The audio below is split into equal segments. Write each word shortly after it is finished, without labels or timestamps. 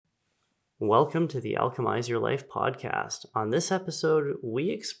Welcome to the Alchemize Your Life podcast. On this episode,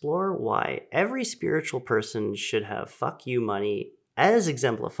 we explore why every spiritual person should have fuck you money, as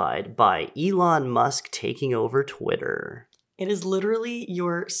exemplified by Elon Musk taking over Twitter. It is literally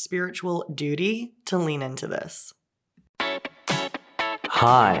your spiritual duty to lean into this.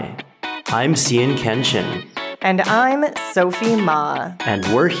 Hi, I'm Cian Kenshin. And I'm Sophie Ma. And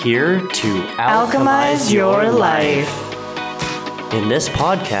we're here to Alchemize your life. In this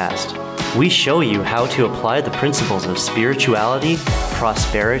podcast, we show you how to apply the principles of spirituality,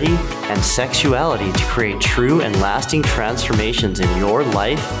 prosperity, and sexuality to create true and lasting transformations in your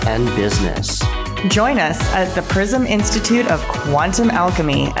life and business. Join us at the Prism Institute of Quantum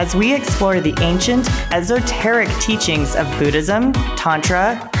Alchemy as we explore the ancient, esoteric teachings of Buddhism,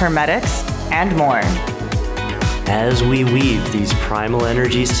 Tantra, Hermetics, and more. As we weave these primal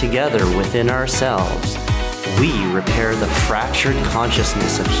energies together within ourselves, we repair the fractured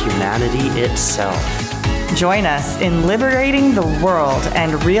consciousness of humanity itself. Join us in liberating the world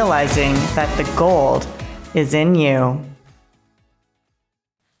and realizing that the gold is in you.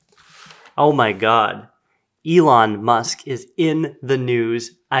 Oh my God. Elon Musk is in the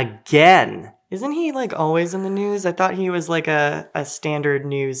news again. Isn't he always in the news? I thought he was a standard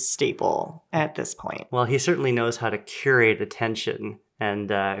news staple at this point. Well, he certainly knows how to curate attention and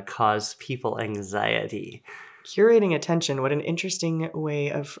cause people anxiety. Curating attention, what an interesting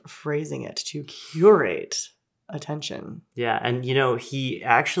way of phrasing it, to curate attention. Yeah, and he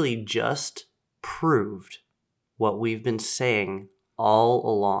actually just proved what we've been saying all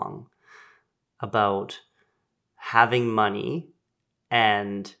along about having money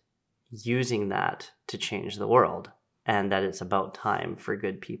and using that to change the world, and that it's about time for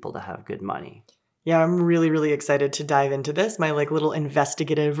good people to have good money. Yeah, I'm really, really excited to dive into this. My little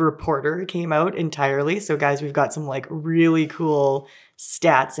investigative reporter came out entirely. So guys, we've got some really cool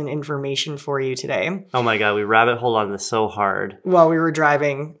stats and information for you today. Oh my God, we rabbit holed on this so hard. While we were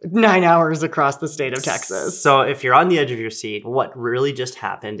driving 9 hours across the state of Texas. So if you're on the edge of your seat, what really just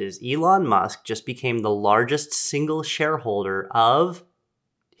happened is Elon Musk just became the largest single shareholder of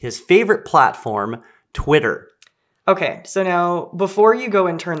his favorite platform, Twitter. Okay, so now before you go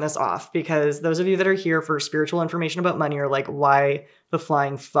and turn this off, because those of you that are here for spiritual information about money are like, why the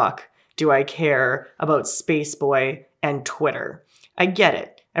flying fuck do I care about Spaceboy and Twitter? I get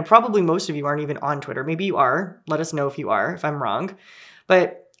it. And probably most of you aren't even on Twitter. Maybe you are. Let us know if you are, if I'm wrong.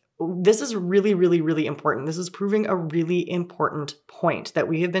 But this is really, really, really important. This is proving a really important point that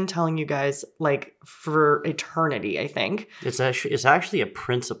we have been telling you guys for eternity, I think. It's actually a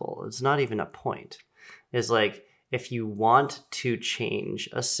principle. It's not even a point. It's if you want to change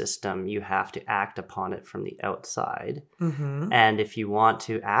a system, you have to act upon it from the outside. Mm-hmm. And if you want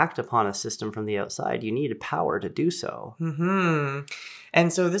to act upon a system from the outside, you need power to do so. Mm-hmm.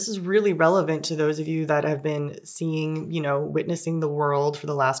 And so this is really relevant to those of you that have been seeing, witnessing the world for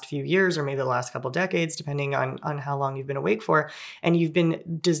the last few years or maybe the last couple decades, depending on how long you've been awake for. And you've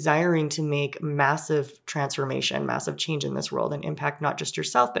been desiring to make massive transformation, massive change in this world and impact not just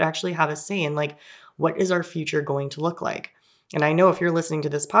yourself, but actually have a say in what is our future going to look like? And I know if you're listening to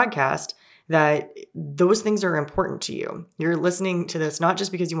this podcast, that those things are important to you. You're listening to this not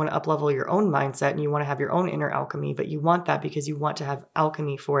just because you want to up-level your own mindset and you want to have your own inner alchemy, but you want that because you want to have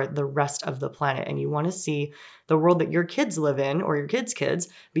alchemy for the rest of the planet. And you want to see the world that your kids live in or your kids' kids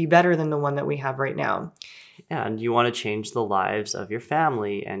be better than the one that we have right now. And you want to change the lives of your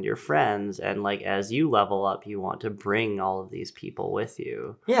family and your friends. And as you level up, you want to bring all of these people with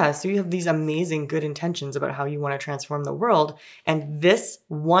you. Yeah, so you have these amazing good intentions about how you want to transform the world. And this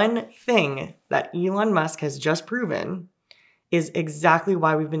one thing that Elon Musk has just proven is exactly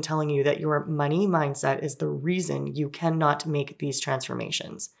why we've been telling you that your money mindset is the reason you cannot make these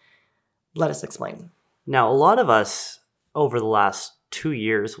transformations. Let us explain. Now, a lot of us over the last 2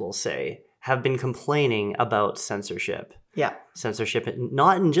 years, we'll say, have been complaining about censorship. Yeah. Censorship,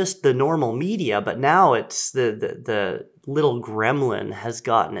 not in just the normal media, but now it's the little gremlin has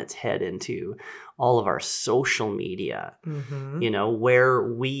gotten its head into all of our social media, where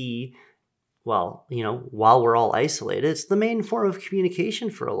while we're all isolated, it's the main form of communication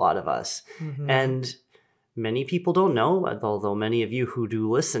for a lot of us. Mm-hmm. And many people don't know, although many of you who do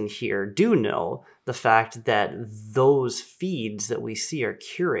listen here do know, the fact that those feeds that we see are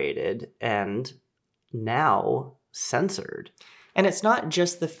curated and now censored. And it's not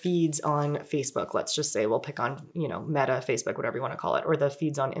just the feeds on Facebook. Let's just say we'll pick on, Meta, Facebook, whatever you want to call it, or the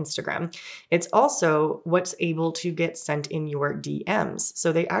feeds on Instagram. It's also what's able to get sent in your DMs.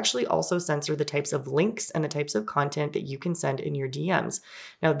 So they actually also censor the types of links and the types of content that you can send in your DMs.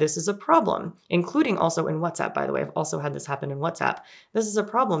 Now, this is a problem, including also in WhatsApp, by the way. I've also had this happen in WhatsApp. This is a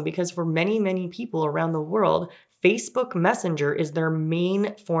problem because for many, many people around the world, Facebook Messenger is their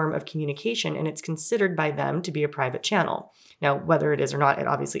main form of communication, and it's considered by them to be a private channel. Now, whether it is or not, it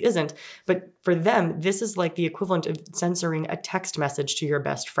obviously isn't. But for them, this is like the equivalent of censoring a text message to your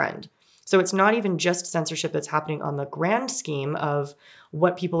best friend. So it's not even just censorship that's happening on the grand scheme of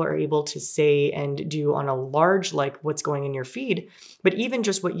what people are able to say and do on a large, like what's going in your feed, but even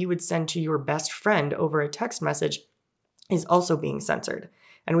just what you would send to your best friend over a text message is also being censored.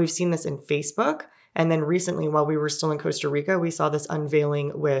 And we've seen this in Facebook. And then recently, while we were still in Costa Rica, we saw this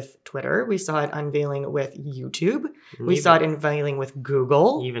unveiling with Twitter. We saw it unveiling with YouTube. We saw it unveiling with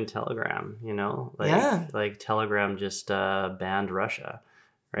Google. Even Telegram, like Telegram just banned Russia,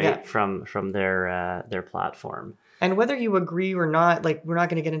 right? From their platform. And whether you agree or not, like we're not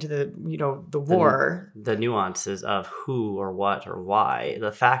going to get into the war. The nuances of who or what or why.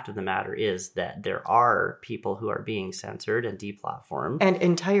 The fact of the matter is that there are people who are being censored and deplatformed. And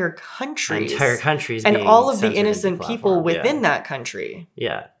entire countries. And all of the innocent people within that country.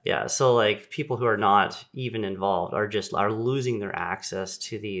 Yeah. Yeah. So like people who are not even involved are losing their access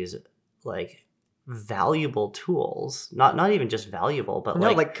to these like valuable tools, not even just valuable, but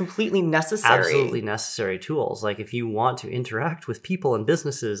like completely necessary, absolutely necessary tools. Like if you want to interact with people and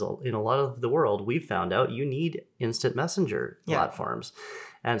businesses in a lot of the world, we've found out you need instant messenger platforms.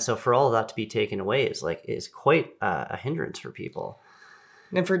 And so for all of that to be taken away is quite a hindrance for people.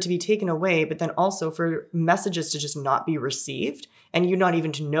 And for it to be taken away, but then also for messages to just not be received and you not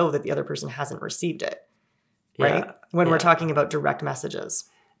even to know that the other person hasn't received it, right? When we're talking about direct messages.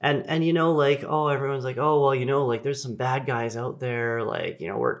 And everyone's like, oh, well, there's some bad guys out there.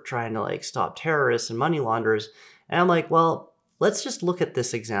 We're trying to stop terrorists and money launderers. And I'm like, well, let's just look at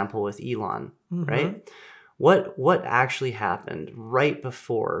this example with Elon, right? What actually happened right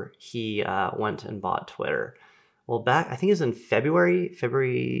before he went and bought Twitter? Well, I think it was in February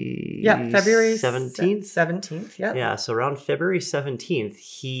 17th. 17th, yeah. Yeah, so around February 17th,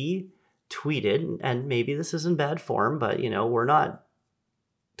 he tweeted, and maybe this is in bad form, but, we're not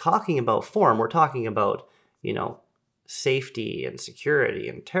talking about form, we're talking about, safety and security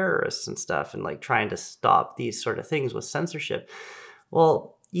and terrorists and stuff and trying to stop these sort of things with censorship.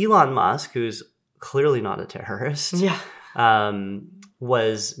 Well, Elon Musk, who's clearly not a terrorist,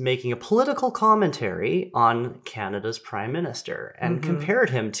 was making a political commentary on Canada's prime minister and compared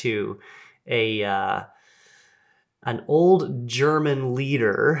him to an old German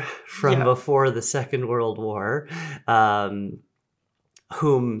leader from before the Second World War,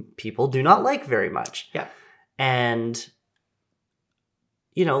 whom people do not like very much. Yeah. And,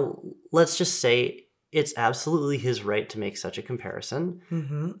 let's just say it's absolutely his right to make such a comparison.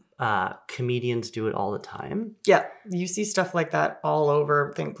 Comedians do it all the time. Yeah. You see stuff like that all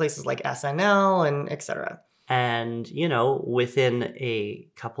over, places like SNL and etc. And, within a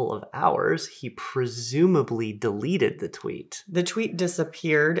couple of hours, he presumably deleted the tweet. The tweet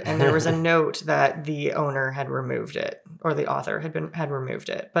disappeared, and there was a note that the owner had removed it, or the author had removed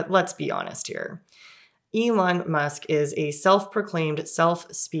it. But let's be honest here. Elon Musk is a self-proclaimed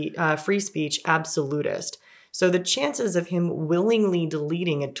free speech absolutist. So the chances of him willingly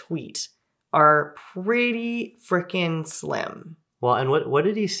deleting a tweet are pretty freaking slim. Well, and what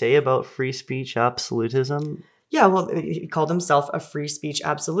did he say about free speech absolutism? Yeah, well, he called himself a free speech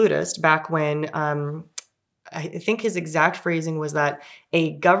absolutist back when I think his exact phrasing was that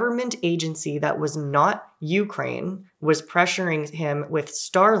a government agency that was not Ukraine was pressuring him with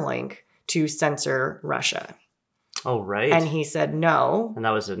Starlink to censor Russia. Oh, right. And he said no. And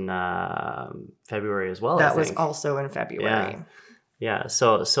that was in February as well, That was also in February. Yeah.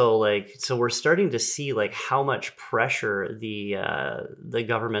 So we're starting to see how much pressure the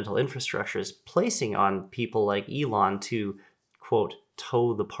governmental infrastructure is placing on people like Elon to, quote,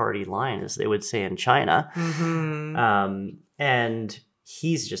 toe the party line, as they would say in China. And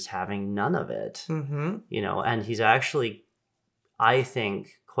he's just having none of it, and he's actually, I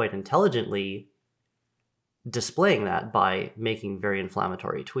think, quite intelligently displaying that by making very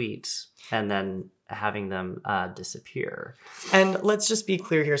inflammatory tweets and then having them disappear. And let's just be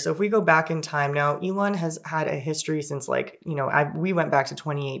clear here. So if we go back in time now, Elon has had a history since we went back to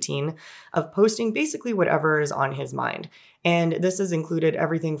 2018 of posting basically whatever is on his mind. And this has included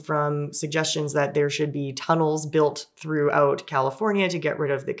everything from suggestions that there should be tunnels built throughout California to get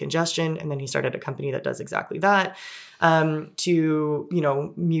rid of the congestion. And then he started a company that does exactly that.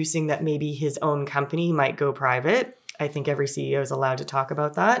 To, musing that maybe his own company might go private. I think every CEO is allowed to talk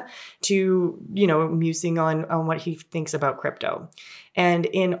about that. To, musing on what he thinks about crypto. And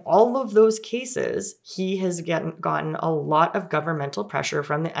in all of those cases, he has gotten a lot of governmental pressure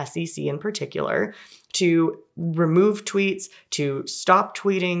from the SEC in particular to remove tweets, to stop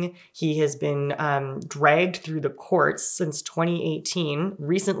tweeting. He has been dragged through the courts since 2018,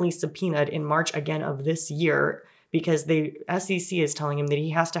 recently subpoenaed in March again of this year, because the SEC is telling him that he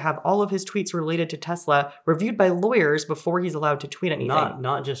has to have all of his tweets related to Tesla reviewed by lawyers before he's allowed to tweet anything.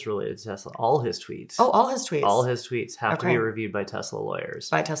 Not just related to Tesla, all his tweets. Oh, all his tweets. All his tweets have to be reviewed by Tesla lawyers.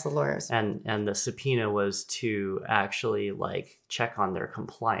 By Tesla lawyers. And the subpoena was to actually check on their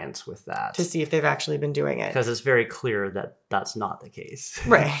compliance with that. To see if they've actually been doing it. Because it's very clear that that's not the case.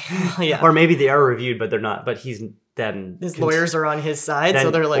 Right. Yeah. Or maybe they are reviewed, but they're not. But he's then... His lawyers are on his side,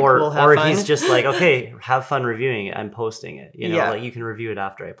 so they're like, we'll have fun. Or he's just like, okay, have fun reviewing it. I'm posting it. You can review it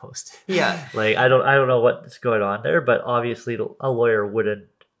after I post it. Yeah. I don't know what's going on there, but obviously a lawyer wouldn't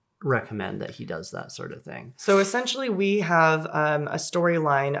recommend that he does that sort of thing. So essentially we have a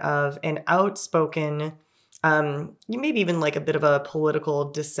storyline of an outspoken... maybe even a bit of a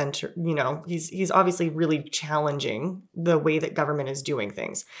political dissenter. He's obviously really challenging the way that government is doing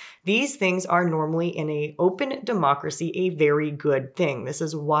things. These things are normally in an open democracy a very good thing. This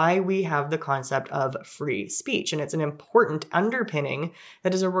is why we have the concept of free speech, and it's an important underpinning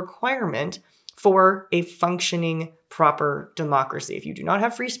that is a requirement for a functioning, proper democracy. If you do not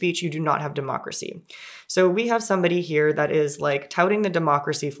have free speech, you do not have democracy. So we have somebody here that is touting the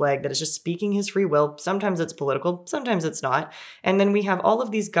democracy flag, that is just speaking his free will. Sometimes it's political, sometimes it's not. And then we have all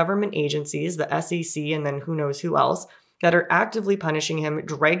of these government agencies, the SEC, and then who knows who else, that are actively punishing him,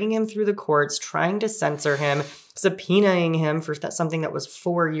 dragging him through the courts, trying to censor him, subpoenaing him for something that was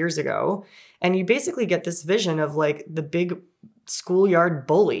 4 years ago. And you basically get this vision of the big schoolyard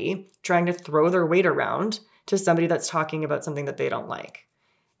bully trying to throw their weight around to somebody that's talking about something that they don't like.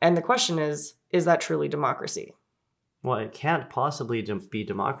 And the question is that truly democracy? Well, it can't possibly be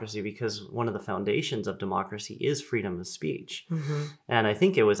democracy because one of the foundations of democracy is freedom of speech. Mm-hmm. And I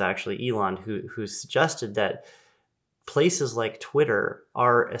think it was actually Elon who suggested that places like Twitter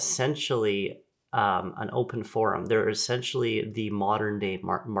are essentially an open forum. They're essentially the modern day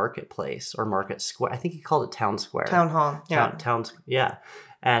marketplace or market square. I think he called it town square. Town hall. Yeah. Yeah.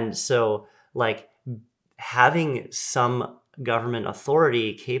 And so having some government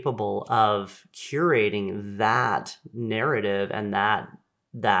authority capable of curating that narrative and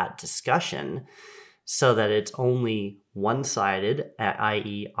that discussion so that it's only one-sided,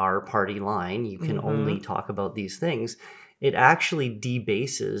 i.e. our party line, you can only talk about these things, it actually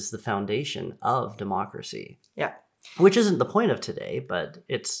debases the foundation of democracy. Yeah. Which isn't the point of today, but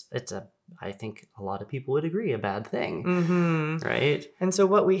it's I think a lot of people would agree, a bad thing. Mm-hmm. Right? And so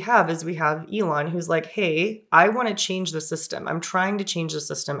what we have Elon who's like, hey, I want to change the system. I'm trying to change the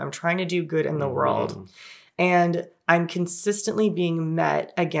system. I'm trying to do good in the world. And I'm consistently being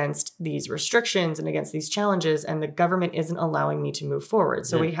met against these restrictions and against these challenges, and the government isn't allowing me to move forward.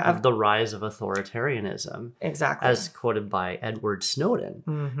 So we have the rise of authoritarianism. Exactly. As quoted by Edward Snowden.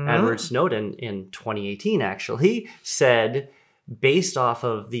 Mm-hmm. Edward Snowden in 2018 actually said, based off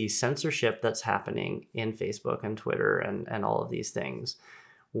of the censorship that's happening in Facebook and Twitter and all of these things,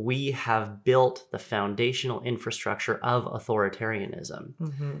 we have built the foundational infrastructure of authoritarianism.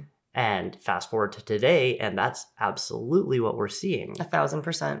 Mm-hmm. And fast forward to today, and that's absolutely what we're seeing.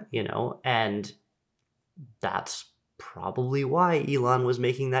 1,000%. And that's probably why Elon was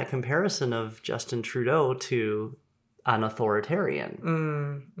making that comparison of Justin Trudeau to an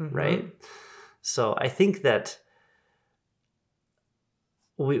authoritarian, right? So I think that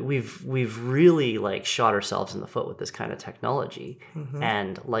we've really shot ourselves in the foot with this kind of technology. Mm-hmm.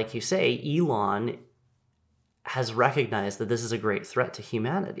 And like you say, Elon has recognized that this is a great threat to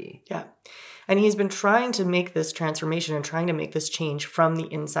humanity. Yeah. And he's been trying to make this transformation and trying to make this change from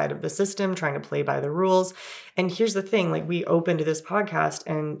the inside of the system, trying to play by the rules. And here's the thing, we opened this podcast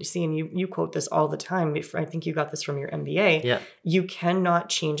and and you quote this all the time. I think you got this from your MBA. Yeah. You cannot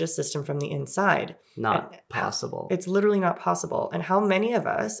change a system from the inside. Not possible. It's literally not possible. And how many of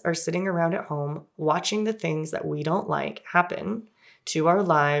us are sitting around at home watching the things that we don't like happen to our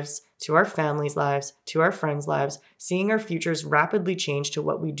lives, to our families' lives, to our friends' lives, seeing our futures rapidly change to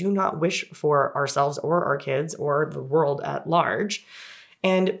what we do not wish for ourselves or our kids or the world at large.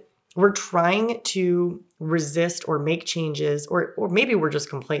 And we're trying to resist or make changes, or maybe we're just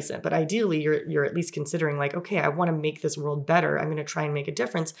complacent, but ideally you're at least considering like, okay, I want to make this world better. I'm going to try and make a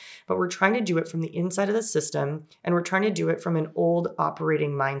difference, but we're trying to do it from the inside of the system, and we're trying to do it from an old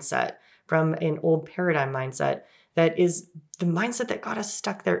operating mindset, from an old paradigm mindset that is the mindset that got us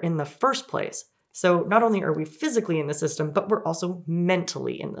stuck there in the first place. So not only are we physically in the system, but we're also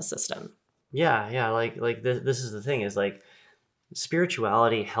mentally in the system. Yeah, like this is the thing is like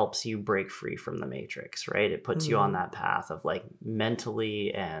spirituality helps you break free from the matrix, right? It puts you on that path of like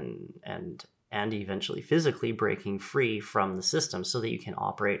mentally and eventually physically breaking free from the system so that you can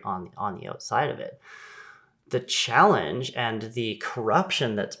operate on the outside of it. The challenge and the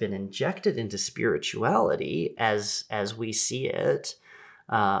corruption that's been injected into spirituality as we see it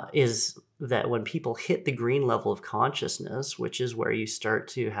is that when people hit the green level of consciousness, which is where you start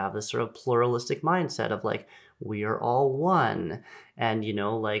to have this sort of pluralistic mindset of like, we are all one, and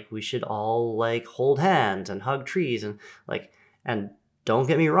like we should all like hold hands and hug trees and like, and don't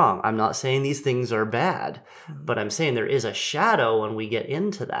get me wrong, I'm not saying these things are bad, but I'm saying there is a shadow when we get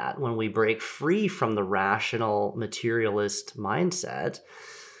into that, when we break free from the rational materialist mindset.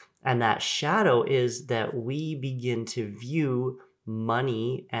 And that shadow is that we begin to view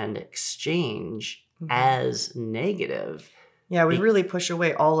money and exchange as negative. Yeah, we really push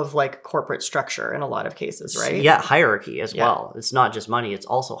away all of like corporate structure in a lot of cases, right? Yeah, hierarchy as well. It's not just money, it's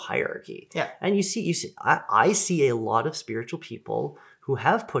also hierarchy. Yeah. And you see, I see a lot of spiritual people who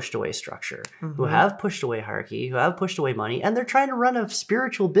have pushed away structure, who have pushed away hierarchy, who have pushed away money, and they're trying to run a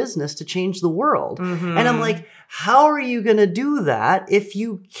spiritual business to change the world. And I'm like, how are you going to do that if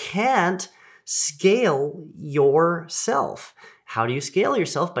you can't scale yourself? How do you scale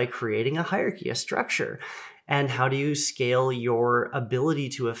yourself? By creating a hierarchy, a structure. And how do you scale your ability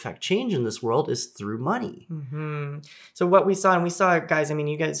to affect change in this world is through money. So what we saw, guys, I mean,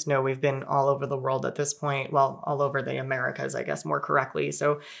 you guys know we've been all over the world at this point. Well, all over the Americas, I guess, more correctly.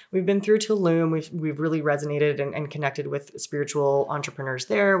 So we've been through Tulum. We've really resonated and connected with spiritual entrepreneurs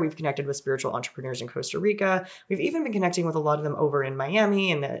there. We've connected with spiritual entrepreneurs in Costa Rica. We've even been connecting with a lot of them over in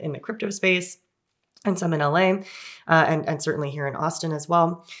Miami in the crypto space, and some in LA, and certainly here in Austin as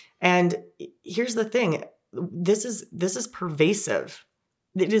well. And here's the thing. This is pervasive.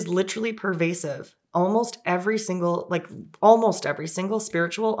 It is literally pervasive. Almost every single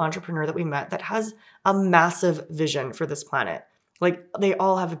spiritual entrepreneur that we met that has a massive vision for this planet. Like, they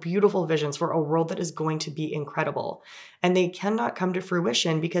all have beautiful visions for a world that is going to be incredible. And they cannot come to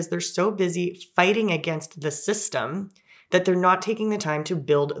fruition because they're so busy fighting against the system that they're not taking the time to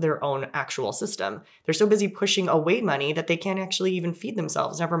build their own actual system. They're so busy pushing away money that they can't actually even feed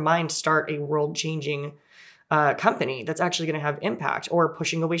themselves, never mind start a world-changing company that's actually going to have impact, or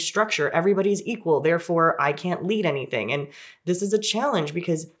pushing away structure. Everybody's equal, therefore I can't lead anything. And this is a challenge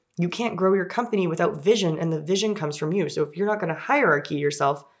because you can't grow your company without vision, and the vision comes from you. So if you're not going to hierarchy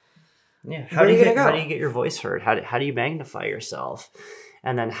yourself, how do you get your voice heard? How do you magnify yourself?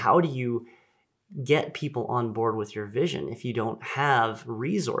 And then how do you get people on board with your vision if you don't have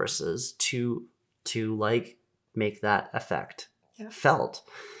resources to like make that effect felt?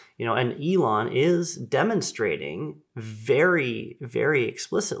 And Elon is demonstrating very, very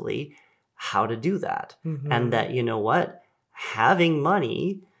explicitly how to do that. And that, having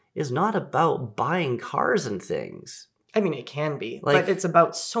money is not about buying cars and things. I mean, it can be, but it's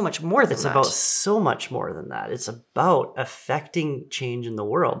about so much more than that. It's about so much more than that. It's about affecting change in the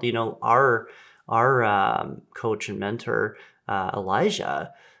world. Our coach and mentor,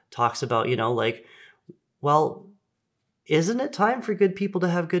 Elijah, talks about, well, isn't it time for good people to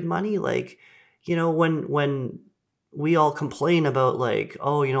have good money? Like, when we all complain about like,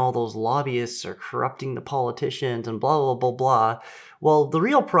 all those lobbyists are corrupting the politicians and blah, blah, blah, blah. Well, the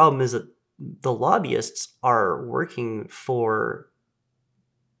real problem is that the lobbyists are working for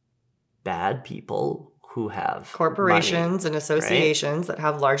bad people who have corporations and associations that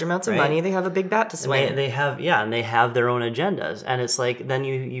have large amounts of money. They have a big bat to swing. And they have their own agendas. And it's like, then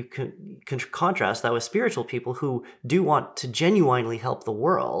you can contrast that with spiritual people who do want to genuinely help the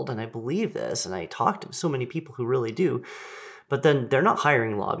world. And I believe this, and I talk to so many people who really do, but then they're not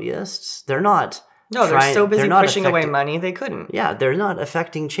hiring lobbyists. They're not. No, they're so busy pushing away money, they couldn't. Yeah, they're not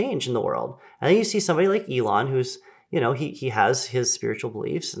affecting change in the world. And then you see somebody like Elon who's, he has his spiritual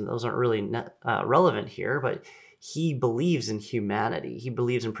beliefs, and those aren't really relevant here, but he believes in humanity. He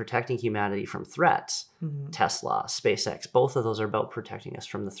believes in protecting humanity from threats. Tesla, SpaceX, both of those are about protecting us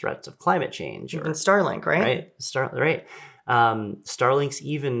from the threats of climate change. Even Starlink, right? Right. Starlink's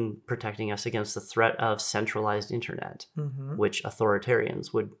even protecting us against the threat of centralized internet, which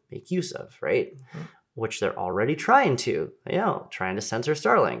authoritarians would make use of, right? which they're already trying to, trying to censor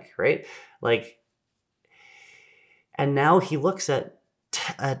Starlink, right? Like, and now he looks at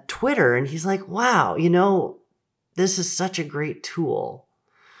Twitter and he's like, wow, this is such a great tool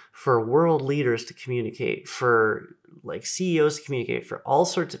for world leaders to communicate, for like CEOs to communicate, for all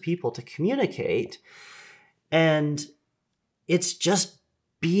sorts of people to communicate. And it's just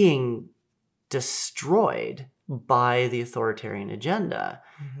being destroyed by the authoritarian agenda.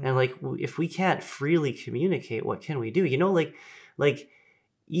 Mm-hmm. And like, if we can't freely communicate, what can we do? Like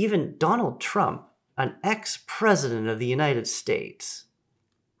even Donald Trump, an ex-president of the United States,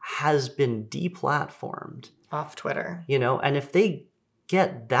 has been deplatformed off Twitter. And if they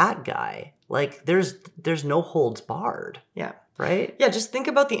get that guy, like there's no holds barred. Yeah. Right? Yeah, just think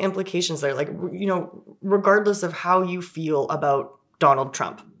about the implications there. Like, regardless of how you feel about Donald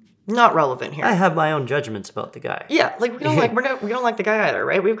Trump, not relevant here. I have my own judgments about the guy. Yeah, like we don't like the guy either,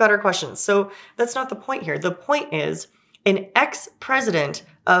 right? We've got our questions. So that's not the point here. The point is an ex-president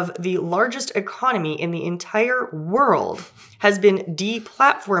of the largest economy in the entire world has been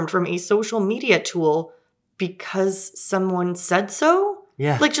deplatformed from a social media tool because someone said so?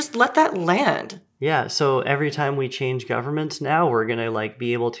 Yeah. Like, just let that land. Yeah, so every time we change governments now, we're going to like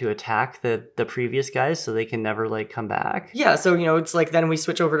be able to attack the previous guys so they can never like come back. Yeah, so it's like then we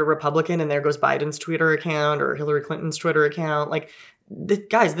switch over to Republican and there goes Biden's Twitter account or Hillary Clinton's Twitter account. Like,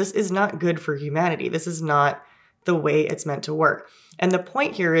 guys, this is not good for humanity. This is not the way it's meant to work. And the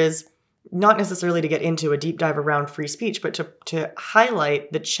point here is not necessarily to get into a deep dive around free speech, but to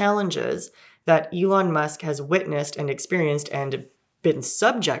highlight the challenges that Elon Musk has witnessed and experienced and been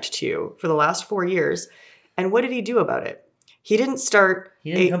subject to for the last 4 years. And what did he do about it? He didn't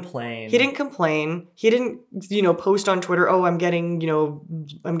complain. He didn't complain. He didn't, post on Twitter, oh, I'm getting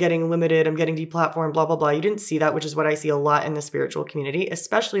limited, I'm getting deplatformed, blah, blah, blah. You didn't see that, which is what I see a lot in the spiritual community,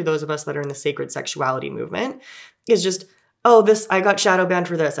 especially those of us that are in the sacred sexuality movement, is just, oh, I got shadow banned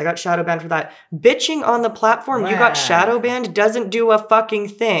for this, I got shadow banned for that. Bitching on the platform you got shadow banned doesn't do a fucking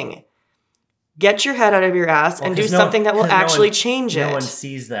thing. Get your head out of your ass and do something that will actually change it. No one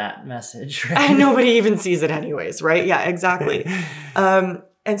sees that message, right? And nobody even sees it anyways, right? Yeah, exactly.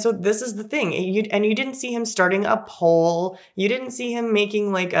 And so this is the thing. You didn't see him starting a poll. You didn't see him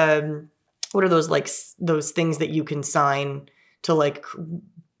making like what are those like those things that you can sign to like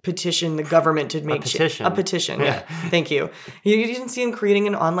petition the government to make a petition. Yeah. Thank you. You didn't see him creating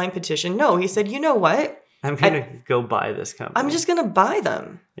an online petition. No, he said, you know what? I'm going to go buy this company. I'm just going to buy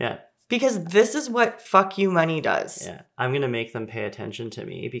them. Yeah. Because this is what fuck you money does. Yeah. I'm going to make them pay attention to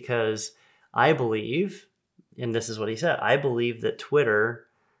me because I believe, and this is what he said, I believe that Twitter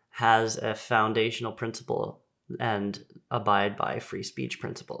has a foundational principle and abide by free speech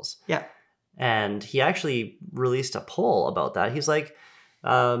principles. Yeah. And he actually released a poll about that. He's like,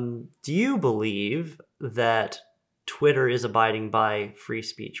 do you believe that Twitter is abiding by free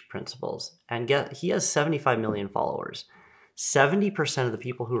speech principles? And he has 75 million followers. 70% of the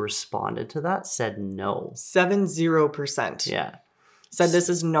people who responded to that said no. 70%. Yeah. Said this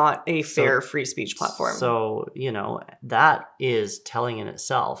is not a fair free speech platform. So, that is telling in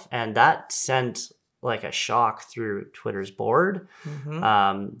itself. And that sent like a shock through Twitter's board.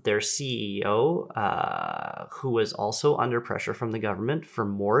 Mm-hmm. Their CEO, who was also under pressure from the government for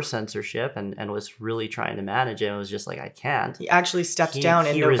more censorship and was really trying to manage it, and was just like, I can't. He actually stepped down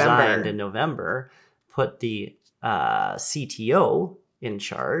in November. He resigned in November, put the CTO in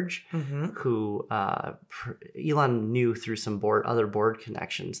charge, mm-hmm. who Elon knew through some other board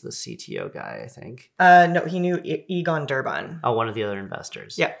connections, the CTO guy, I think. No, he knew Egon Durban. Oh, one of the other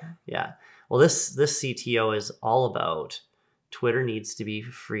investors. Yeah. Yeah. Well, this CTO is all about Twitter needs to be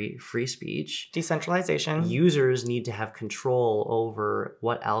free speech. Decentralization. Users need to have control over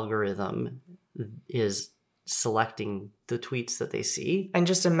what algorithm is selecting the tweets that they see. And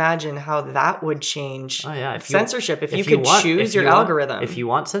just imagine how that would change censorship if you could choose your algorithm. If you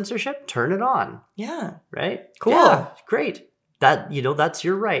want censorship, turn it on. Yeah. Right? Cool. Yeah, great. That's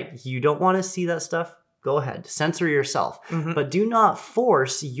your right. You don't want to see that stuff? Go ahead. Censor yourself. Mm-hmm. But do not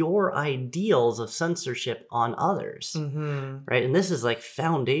force your ideals of censorship on others. Mm-hmm. Right? And this is like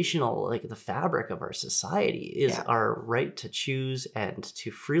foundational, like the fabric of our society is our right to choose and to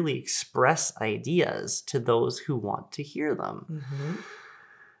freely express ideas to those who want to hear them. Mm-hmm.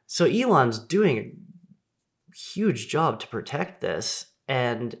 So Elon's doing a huge job to protect this.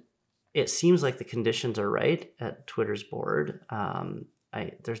 And it seems like the conditions are right at Twitter's board.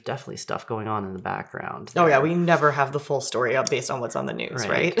 There's definitely stuff going on in the background there. Oh yeah, we never have the full story up based on what's on the news,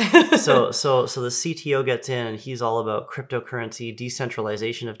 right? So the CTO gets in and he's all about cryptocurrency,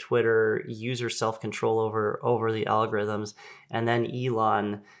 decentralization of Twitter, user self-control over the algorithms, and then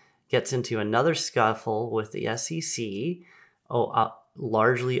Elon gets into another scuffle with the SEC,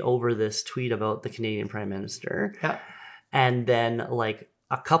 largely over this tweet about the Canadian Prime Minister. Yeah. And then like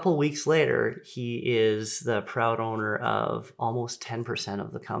a couple weeks later, he is the proud owner of almost 10%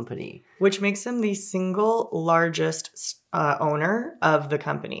 of the company. Which makes him the single largest owner of the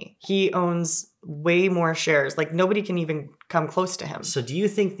company. He owns way more shares. Like nobody can even come close to him. So do you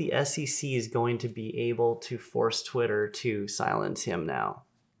think the SEC is going to be able to force Twitter to silence him now?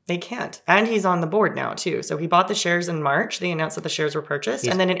 They can't. And he's on the board now, too. So he bought the shares in March. They announced that the shares were purchased.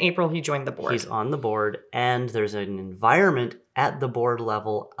 And then in April, he joined the board. He's on the board. And there's an environment at the board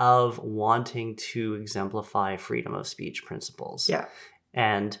level of wanting to exemplify freedom of speech principles. Yeah.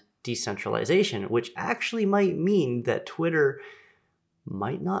 And decentralization, which actually might mean that Twitter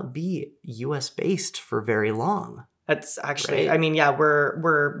might not be US based for very long. That's actually, right? I mean, yeah,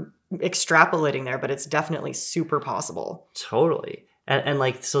 we're extrapolating there, but it's definitely super possible. Totally. And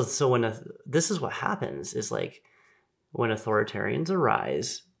like, so when this is what happens is like when authoritarians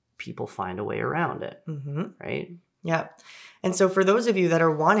arise, people find a way around it, right? Yeah. And so for those of you that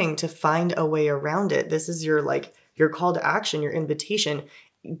are wanting to find a way around it, this is your call to action, your invitation.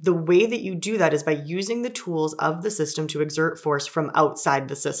 The way that you do that is by using the tools of the system to exert force from outside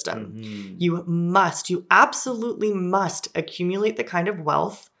the system. You absolutely must accumulate the kind of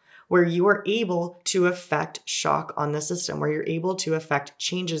wealth where you are able to affect shock on the system, where you're able to affect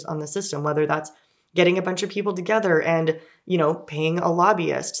changes on the system, whether that's getting a bunch of people together and, paying a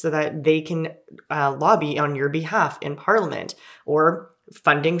lobbyist so that they can lobby on your behalf in Parliament, or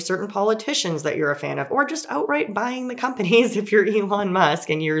funding certain politicians that you're a fan of, or just outright buying the companies if you're Elon Musk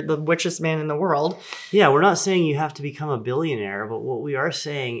and you're the richest man in the world. Yeah, we're not saying you have to become a billionaire, but what we are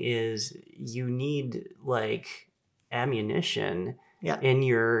saying is you need like ammunition in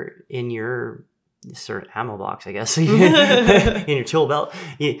your sort of ammo box, I guess, in your tool belt.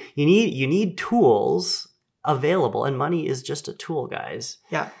 You need tools available, and money is just a tool, guys.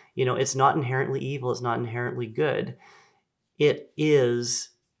 Yeah. It's not inherently evil. It's not inherently good. It is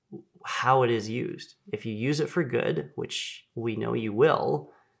how it is used. If you use it for good, which we know you will,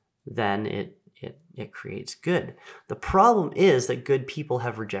 then it creates good. The problem is that good people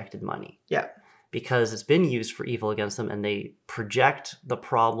have rejected money. Yeah. Because it's been used for evil against them, and they project the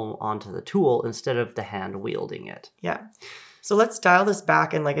problem onto the tool instead of the hand wielding it. Yeah. So let's dial this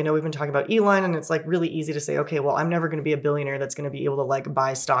back. And I know we've been talking about Elon, and it's really easy to say, okay, well, I'm never going to be a billionaire that's going to be able to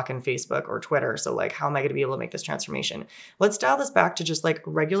buy stock in Facebook or Twitter. So how am I going to be able to make this transformation? Let's dial this back to just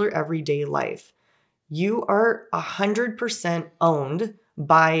regular everyday life. You are 100% owned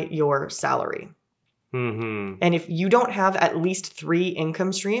by your salary. And if you don't have at least 3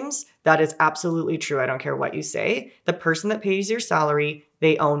 income streams, that is absolutely true. I don't care what you say. The person that pays your salary,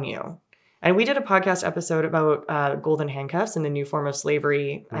 they own you. And we did a podcast episode about golden handcuffs and the new form of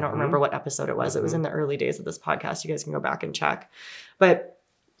slavery. I don't remember what episode it was. It was in the early days of this podcast. You guys can go back and check. But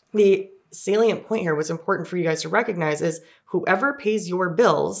the salient point here, what's important for you guys to recognize, is whoever pays your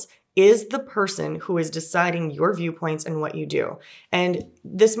bills is the person who is deciding your viewpoints and what you do. And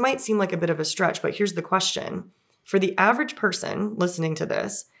this might seem like a bit of a stretch, but here's the question. For the average person listening to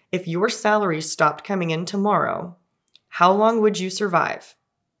this, if your salary stopped coming in tomorrow, how long would you survive?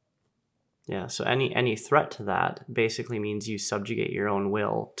 Yeah, so any threat to that basically means you subjugate your own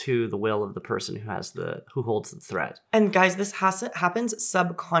will to the will of the person who holds the threat. And guys, this happens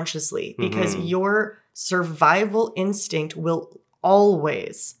subconsciously because your survival instinct will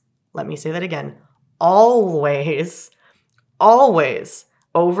always, let me say that again, always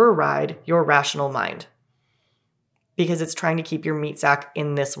override your rational mind, because it's trying to keep your meat sack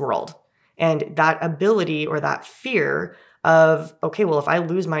in this world. And that ability or that fear of, okay, well, if I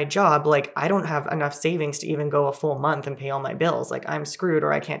lose my job, I don't have enough savings to even go a full month and pay all my bills. I'm screwed,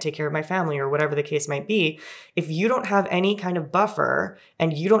 or I can't take care of my family, or whatever the case might be. If you don't have any kind of buffer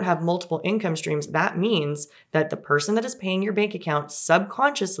and you don't have multiple income streams, that means that the person that is paying your bank account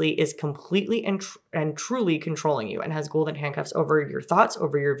subconsciously is completely and truly controlling you and has golden handcuffs over your thoughts,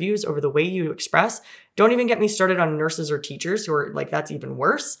 over your views, over the way you express. Don't even get me started on nurses or teachers who are that's even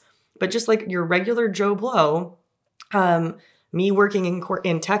worse. But just your regular Joe Blow, me working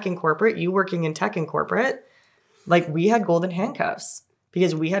in tech and corporate, you working in tech and corporate, we had golden handcuffs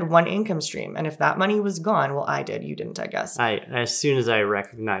because we had one income stream. And if that money was gone, well, I did. You didn't, I guess. As soon as I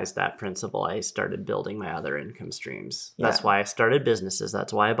recognized that principle, I started building my other income streams. Yeah. That's why I started businesses.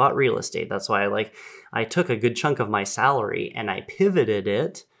 That's why I bought real estate. That's why I took a good chunk of my salary and I pivoted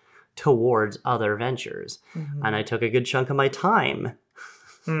it towards other ventures. And I took a good chunk of my time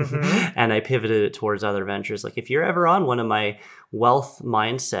and I pivoted it towards other ventures. If you're ever on one of my wealth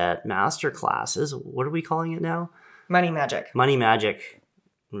mindset master classes, what are we calling it now? Money Magic. Money Magic.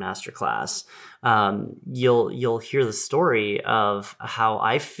 masterclass, you'll hear the story of how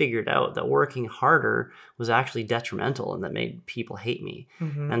I figured out that working harder was actually detrimental and that made people hate me.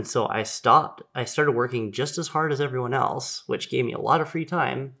 Mm-hmm. And so I started working just as hard as everyone else, which gave me a lot of free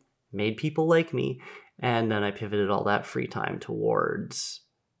time, made people like me. And then I pivoted all that free time towards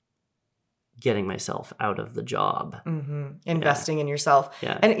getting myself out of the job. Mm-hmm. Investing in yourself.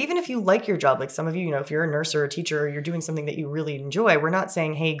 Yeah. And even if you like your job, like some of you, if you're a nurse or a teacher, or you're doing something that you really enjoy, we're not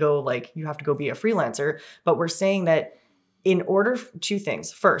saying, hey, you have to go be a freelancer, but we're saying that two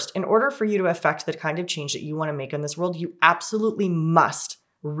things. First, in order for you to affect the kind of change that you want to make in this world, you absolutely must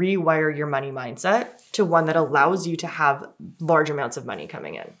rewire your money mindset to one that allows you to have large amounts of money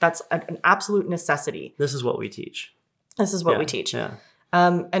coming in. That's an absolute necessity. This is what we teach. We teach. Yeah.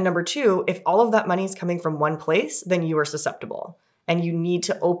 And number two, if all of that money is coming from one place, then you are susceptible. And you need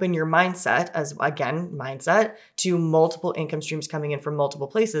to open your mindset to multiple income streams coming in from multiple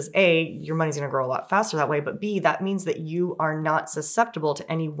places. A, your money's going to grow a lot faster that way. But B, that means that you are not susceptible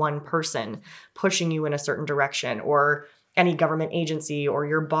to any one person pushing you in a certain direction, or any government agency or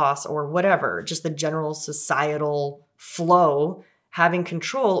your boss or whatever, just the general societal flow having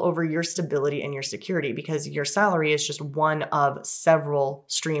control over your stability and your security, because your salary is just one of several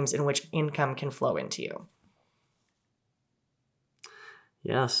streams in which income can flow into you.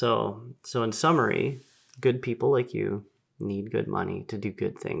 Yeah, so in summary, good people like you need good money to do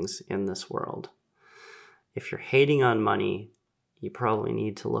good things in this world. If you're hating on money, you probably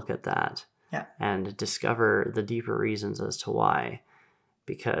need to look at that and discover the deeper reasons as to why,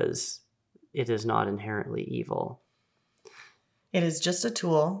 because it is not inherently evil. It is just a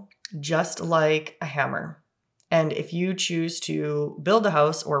tool, just like a hammer. And if you choose to build a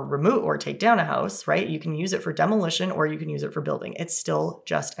house or remove or take down a house, right, you can use it for demolition or you can use it for building. It's still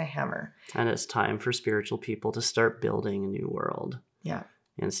just a hammer. And it's time for spiritual people to start building a new world. Yeah.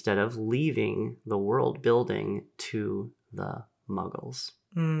 Instead of leaving the world building to the muggles.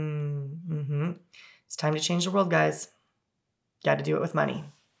 Mm-hmm. It's time to change the world, guys. Got to do it with money.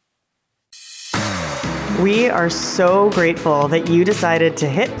 We are so grateful that you decided to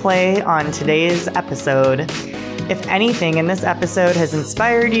hit play on today's episode. If anything in this episode has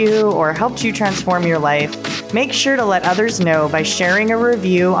inspired you or helped you transform your life, make sure to let others know by sharing a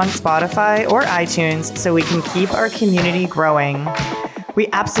review on Spotify or iTunes so we can keep our community growing. We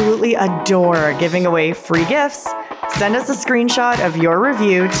absolutely adore giving away free gifts. Send us a screenshot of your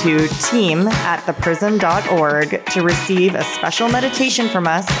review to team@theprism.org to receive a special meditation from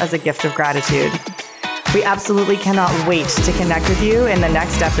us as a gift of gratitude. We absolutely cannot wait to connect with you in the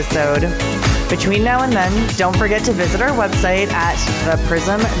next episode. Between now and then, don't forget to visit our website at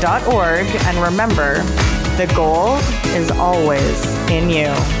theprism.org, and remember, the gold is always in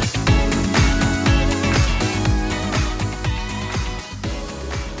you.